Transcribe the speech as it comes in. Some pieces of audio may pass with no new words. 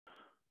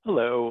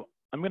Hello,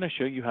 I'm going to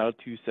show you how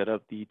to set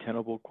up the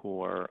Tenable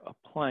Core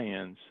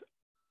appliance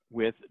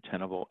with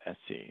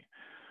Tenable.sc.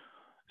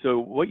 So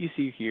what you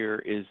see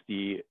here is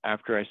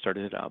after I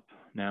started it up.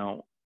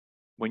 Now,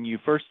 when you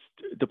first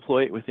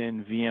deploy it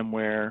within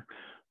VMware,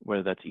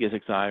 whether that's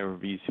ESXi or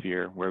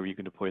vSphere, wherever you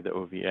can deploy the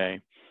OVA,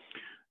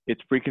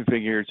 it's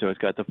pre-configured, so it's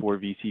got the 4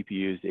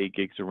 vCPUs, 8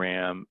 gigs of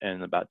RAM,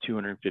 and about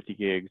 250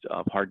 gigs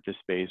of hard disk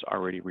space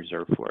already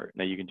reserved for it.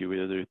 Now you can do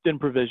either thin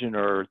provision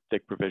or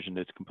thick provision.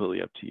 It's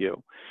completely up to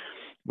you,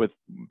 with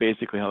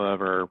basically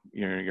however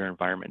your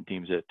environment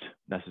deems it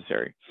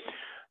necessary.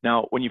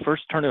 Now, when you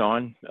first turn it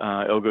on,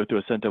 it'll go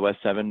through a CentOS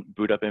 7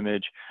 boot up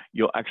image.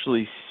 You'll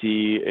actually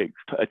see it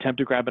attempt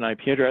to grab an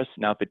IP address.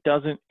 Now, if it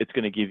doesn't, it's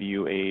going to give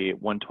you a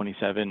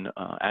 127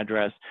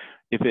 address.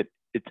 If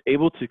it's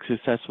able to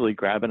successfully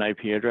grab an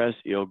IP address,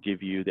 it'll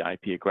give you the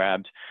IP it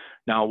grabbed.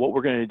 Now, what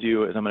we're going to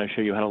do is I'm going to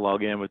show you how to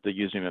log in with the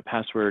username and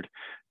password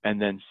and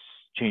then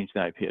change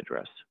the IP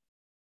address.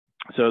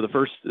 So the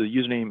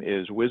username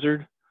is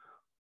wizard.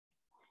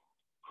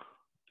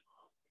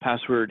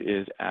 Password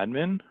is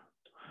admin.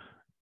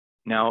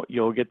 Now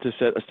you'll get to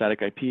set a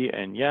static IP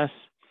and yes,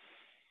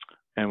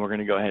 and we're going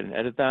to go ahead and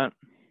edit that.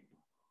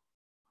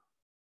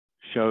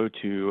 Show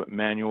to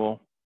manual.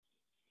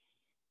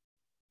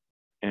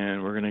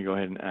 And we're going to go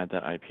ahead and add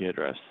that IP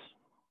address.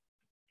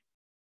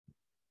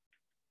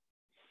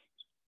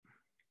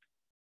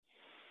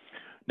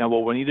 Now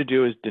what we'll need to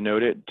do is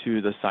denote it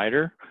to the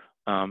CIDR.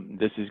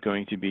 This is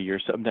going to be your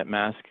subnet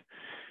mask,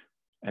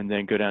 and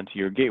then go down to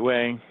your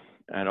gateway,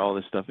 add all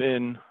this stuff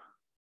in,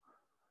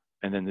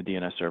 and then the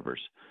DNS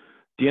servers.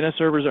 DNS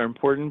servers are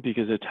important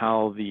because it's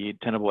how the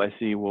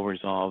Tenable.sc will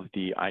resolve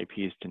the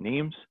IPs to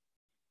names.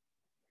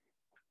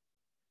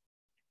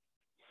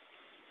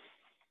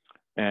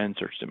 And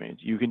search domains.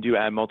 You can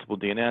add multiple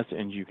DNS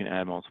and you can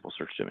add multiple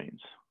search domains.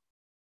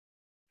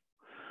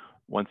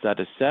 Once that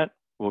is set,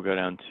 we'll go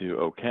down to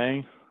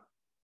OK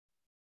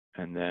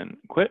and then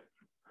quit.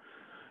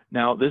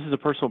 Now, this is a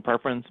personal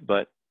preference,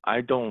 but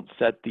I don't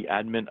set the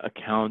admin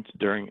account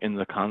in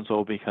the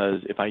console because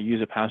if I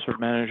use a password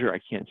manager, I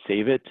can't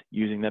save it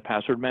using that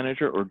password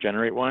manager or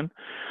generate one.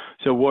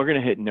 So we're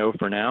going to hit no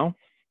for now.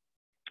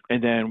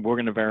 And then we're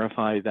going to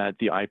verify that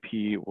the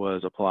IP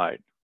was applied.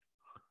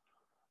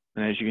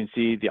 And as you can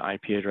see, the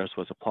IP address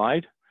was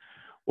applied.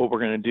 What we're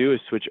going to do is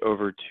switch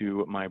over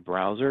to my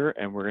browser,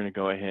 and we're going to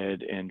go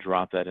ahead and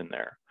drop that in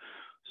there.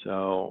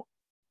 So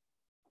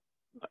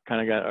I kind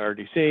of got it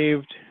already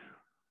saved.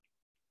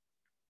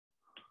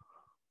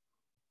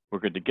 We're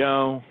good to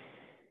go.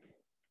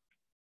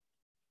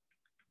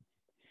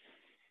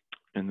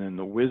 And then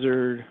the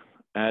wizard,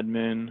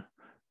 admin,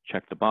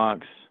 check the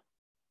box.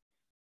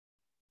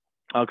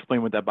 I'll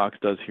explain what that box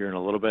does here in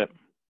a little bit.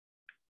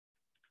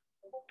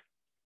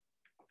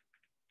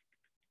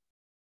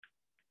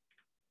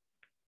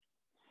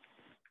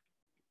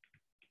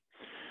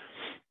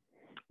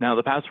 Now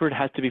the password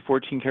has to be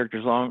 14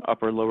 characters long,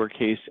 upper,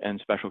 lowercase, and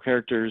special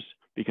characters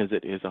because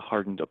it is a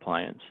hardened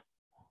appliance.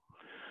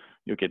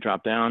 You'll get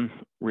dropped down,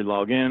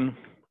 relog in.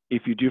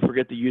 If you do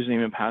forget the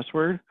username and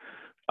password,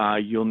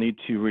 you'll need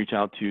to reach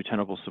out to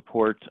Tenable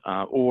support,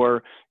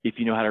 or if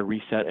you know how to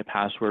reset a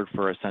password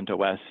for a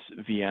CentOS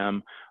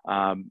VM,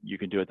 you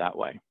can do it that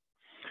way.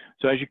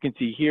 So as you can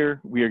see here,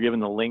 we are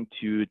given the link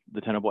to the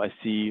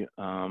Tenable.sc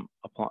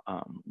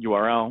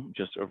URL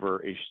just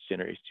over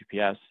standard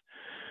HTTPS.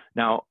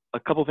 Now, a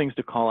couple things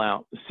to call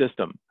out.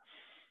 System.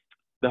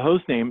 The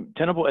host name,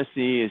 Tenable.sc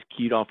is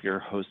keyed off your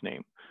host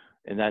name,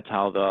 and that's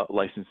how the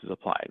license is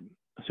applied.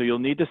 So you'll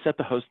need to set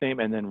the host name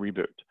and then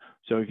reboot.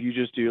 So if you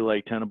just do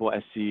like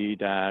Tenable.sc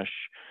dash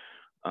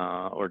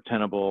or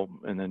Tenable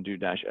and then do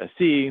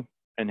 -sc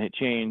and hit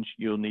change,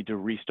 you'll need to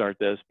restart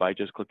this by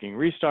just clicking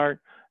restart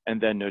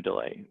and then no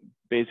delay.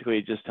 Basically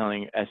just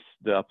telling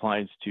the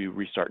appliance to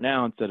restart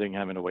now instead of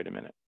having to wait a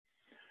minute.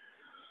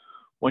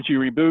 Once you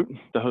reboot,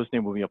 the host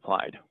name will be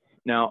applied.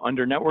 Now,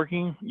 under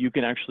networking, you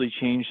can actually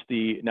change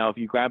now if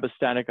you grab a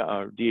static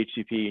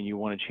DHCP and you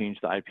want to change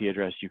the IP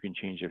address, you can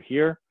change it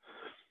here.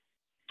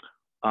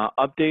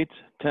 Updates,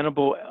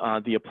 Tenable,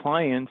 the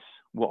appliance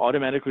will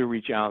automatically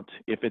reach out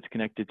if it's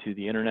connected to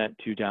the internet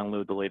to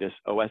download the latest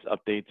OS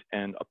updates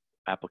and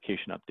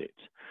application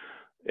updates.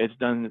 It's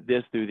done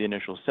this through the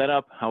initial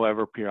setup.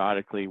 However,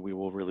 periodically we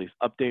will release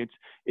updates.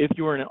 If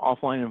you are in an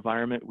offline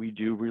environment, we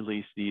do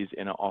release these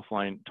in an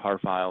offline tar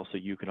file so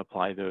you can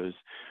apply those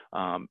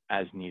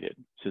as needed.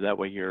 So that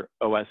way your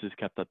OS is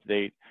kept up to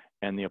date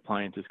and the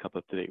appliance is kept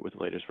up to date with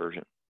the latest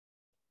version.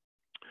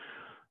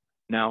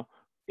 Now,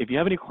 if you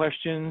have any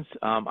questions,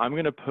 I'm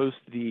going to post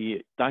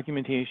the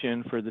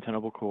documentation for the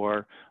Tenable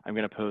Core. I'm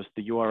going to post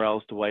the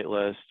URLs to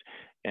whitelist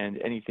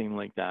and anything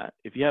like that.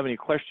 If you have any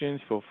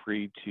questions, feel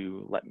free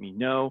to let me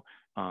know.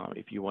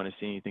 If you want to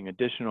see anything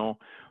additional,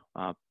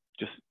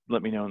 just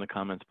let me know in the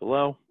comments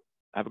below.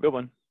 Have a good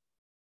one.